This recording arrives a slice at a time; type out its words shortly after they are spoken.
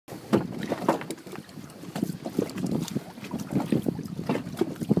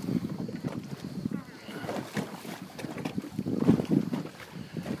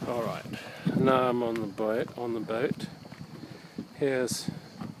now I'm on the boat. Here's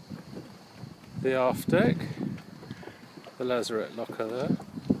the aft deck, the lazarette locker there,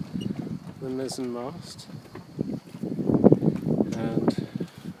 the mizzen mast, and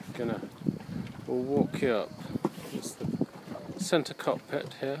we'll walk you up. It's the centre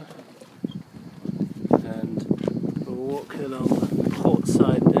cockpit here, and we'll walk you along the port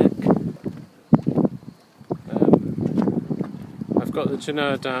side deck. I've got the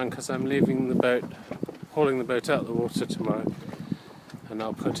genoa down because I'm leaving the boat, hauling the boat out the water tomorrow, and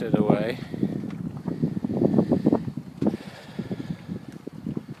I'll put it away.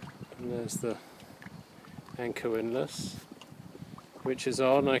 And there's the anchor windlass, which is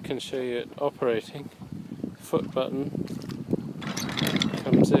on. I can show you it operating. Foot button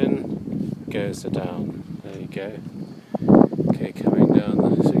comes in, goes down. There you go. Okay, coming down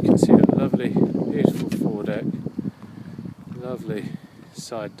there, so you can see a lovely, beautiful foredeck, lovely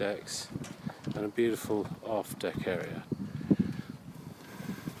side decks, and a beautiful aft deck area.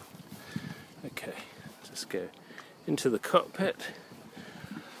 Okay, just go into the cockpit.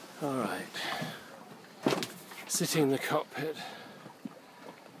 Alright, sitting in the cockpit,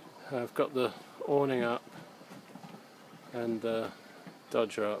 I've got the awning up and the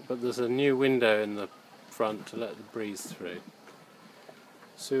dodger up, but there's a new window in the front to let the breeze through.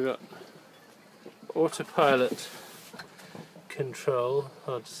 So we've got autopilot control,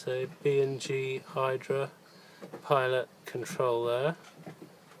 hard to say, B&G Hydra pilot control there,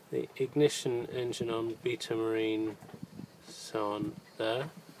 the ignition engine on Beta Marine, so on there,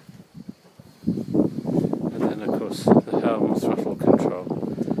 and then of course the helm throttle control,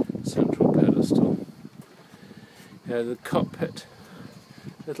 central pedestal. Yeah, the cockpit,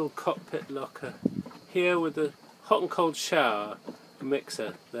 little cockpit locker here with the hot and cold shower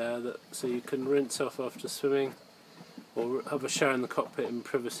mixer there, so you can rinse off after swimming or have a shower in the cockpit in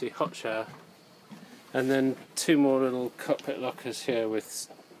privacy, hot shower. And then two more little cockpit lockers here with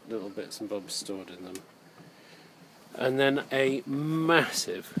little bits and bobs stored in them. And then a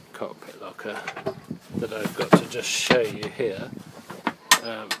massive cockpit locker that I've got to just show you here.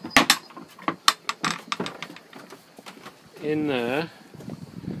 In there,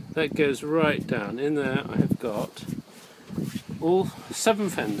 that goes right down. In there I have got all 7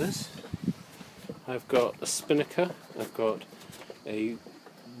 fenders. I've got a spinnaker, I've got a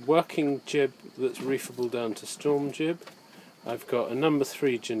working jib that's reefable down to storm jib, I've got a number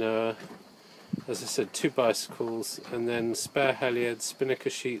 3 genoa, as I said, 2 bicycles, and then spare halyards, spinnaker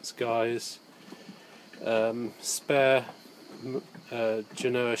sheets, guys, spare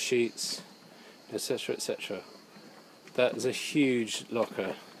genoa sheets, etc, etc. That is a huge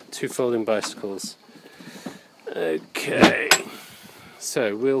locker, 2 folding bicycles. Okay,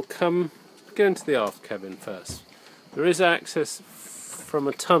 so we'll go into the aft cabin first. There is access from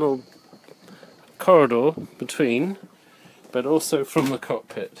a tunnel corridor between, but also from the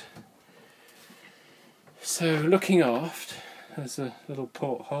cockpit. So looking aft, there's a little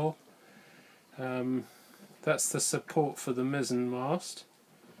porthole. That's the support for the mizzen mast,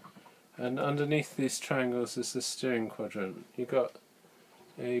 and underneath these triangles is the steering quadrant. You've got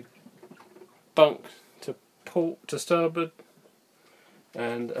a bunk to port, to starboard,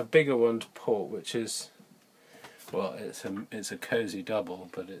 and a bigger one to port, which is, well, it's a cosy double,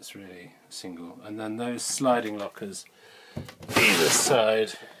 but it's really single. And then those sliding lockers either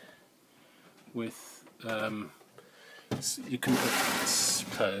side with you can put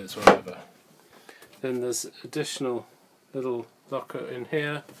clothes, whatever. Then there's additional little locker in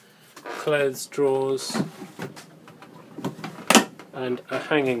here, clothes drawers, and a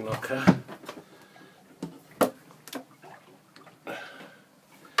hanging locker.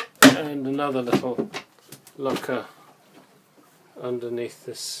 And another little locker underneath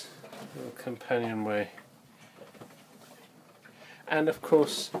this little companionway. And of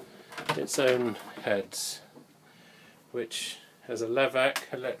course its own heads, which has a levac,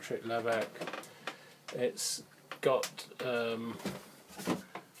 electric levac. It's got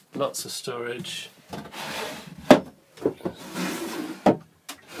lots of storage,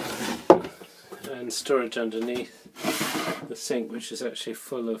 and storage underneath the sink, which is actually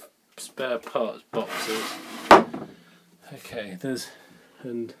full of spare parts boxes. Okay,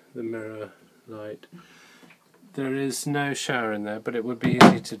 and the mirror light. There is no shower in there, but it would be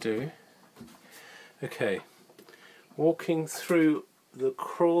easy to do. Okay, walking through the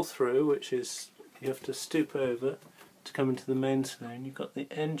crawl through, which is, you have to stoop over to come into the main saloon. You've got the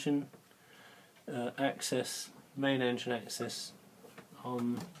engine access, main engine access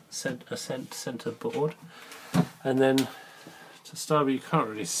on a centre board, and then to starboard you can't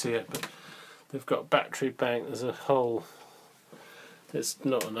really see it, but they've got battery bank. There's a whole There's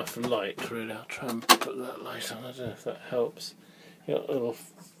not enough light really. I'll try and put that light on. I don't know if that helps. You got a little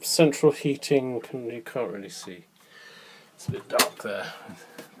central heating. You can't really see. It's a bit dark there.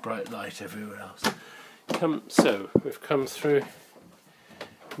 Bright light everywhere else. So we've come through.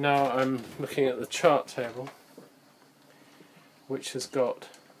 Now I'm looking at the chart table, which has got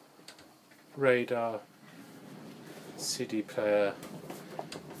radar, CD player,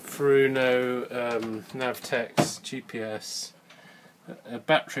 Fruno, Navtex, GPS, a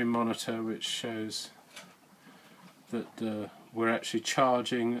battery monitor which shows that we're actually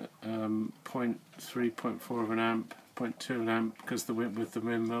charging 0.3, 0.4 of an amp, 0.2 of an amp because with the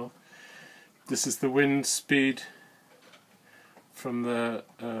windmill. This is the wind speed from the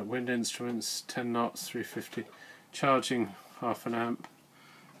wind instruments, 10 knots, 350, charging half an amp,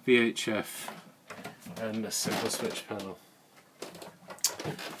 VHF, and a simple switch panel.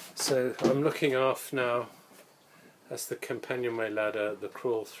 So I'm looking off now. That's the companionway ladder, the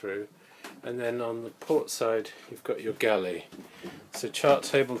crawl through, and then on the port side you've got your galley. So chart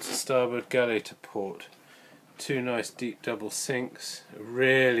table to starboard, galley to port. Two nice deep double sinks, a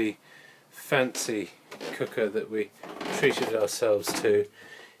really fancy cooker that we treated ourselves to.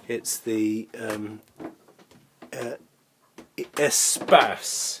 It's the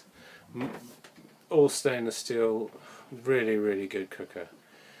Espace, all stainless steel, really good cooker.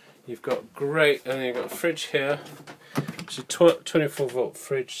 You've got great, and you've got a fridge here. It's a 24 volt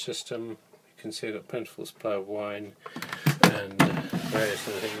fridge system. You can see I've got plentiful supply of wine and various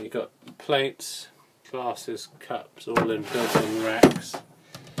other things. You've got plates, glasses, cups, all in built-in racks.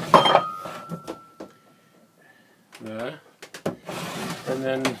 There. And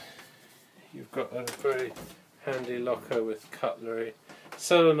then you've got a very handy locker with cutlery.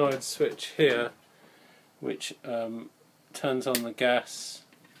 Solenoid switch here, which turns on the gas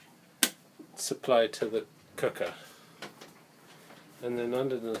supply to the cooker. And then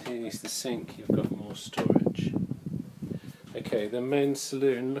underneath the sink you've got more storage. Okay, the main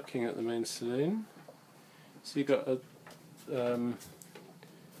saloon, looking at the main saloon. So you've got a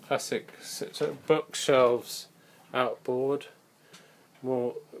classic bookshelves outboard,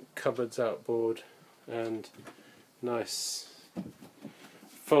 more cupboards outboard, and nice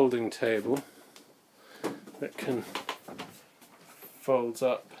folding table that can folds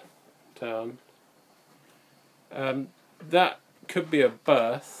up, down. That could be a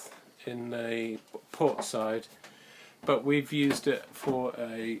berth in the port side, but we've used it for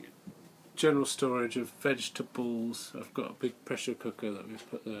a general storage of vegetables. I've got a big pressure cooker that we've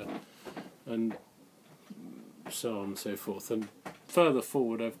put there, and so on and so forth. And further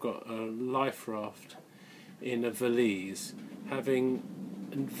forward I've got a life raft in a valise. Having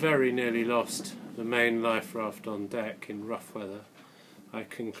very nearly lost the main life raft on deck in rough weather, I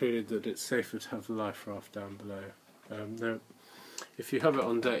concluded that it's safer to have the life raft down below. If you have it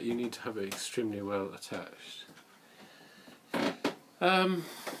on deck, you need to have it extremely well attached.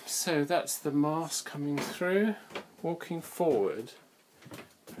 So that's the mast coming through. Walking forward,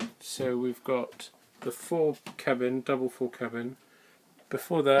 so we've got the fore cabin, double fore cabin.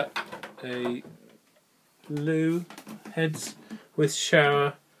 Before that, a loo, heads with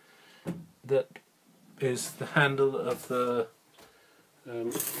shower, that is the handle of the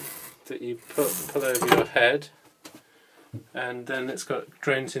that you pull over your head, and then it's got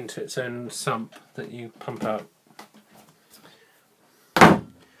drains into its own sump that you pump out.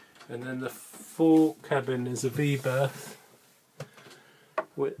 And then the fore cabin is a V berth,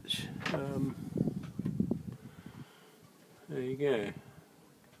 which there you go.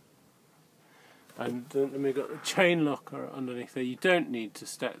 And then we've got the chain locker underneath there. You don't need to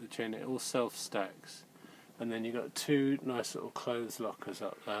stack the chain; it all self-stacks. And then you've got two nice little clothes lockers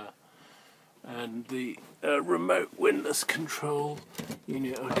up there, and the remote windlass control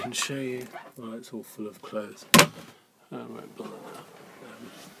unit I can show you. Well, it's all full of clothes. I won't bother now.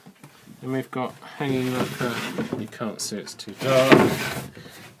 Then we've got hanging locker. You can't see, it's too dark.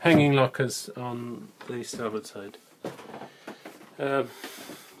 Hanging lockers on the starboard side. The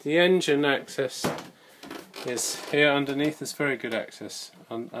engine access is here underneath. There's very good access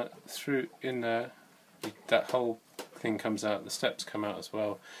on through in there. That whole thing comes out. The steps come out as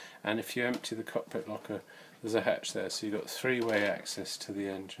well. And if you empty the cockpit locker, there's a hatch there. So you've got three-way access to the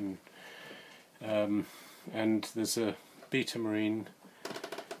engine. And there's a Beta Marine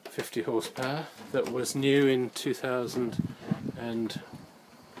 50 horsepower that was new in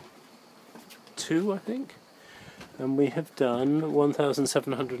 2002, I think, and we have done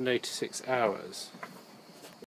 1,786 hours.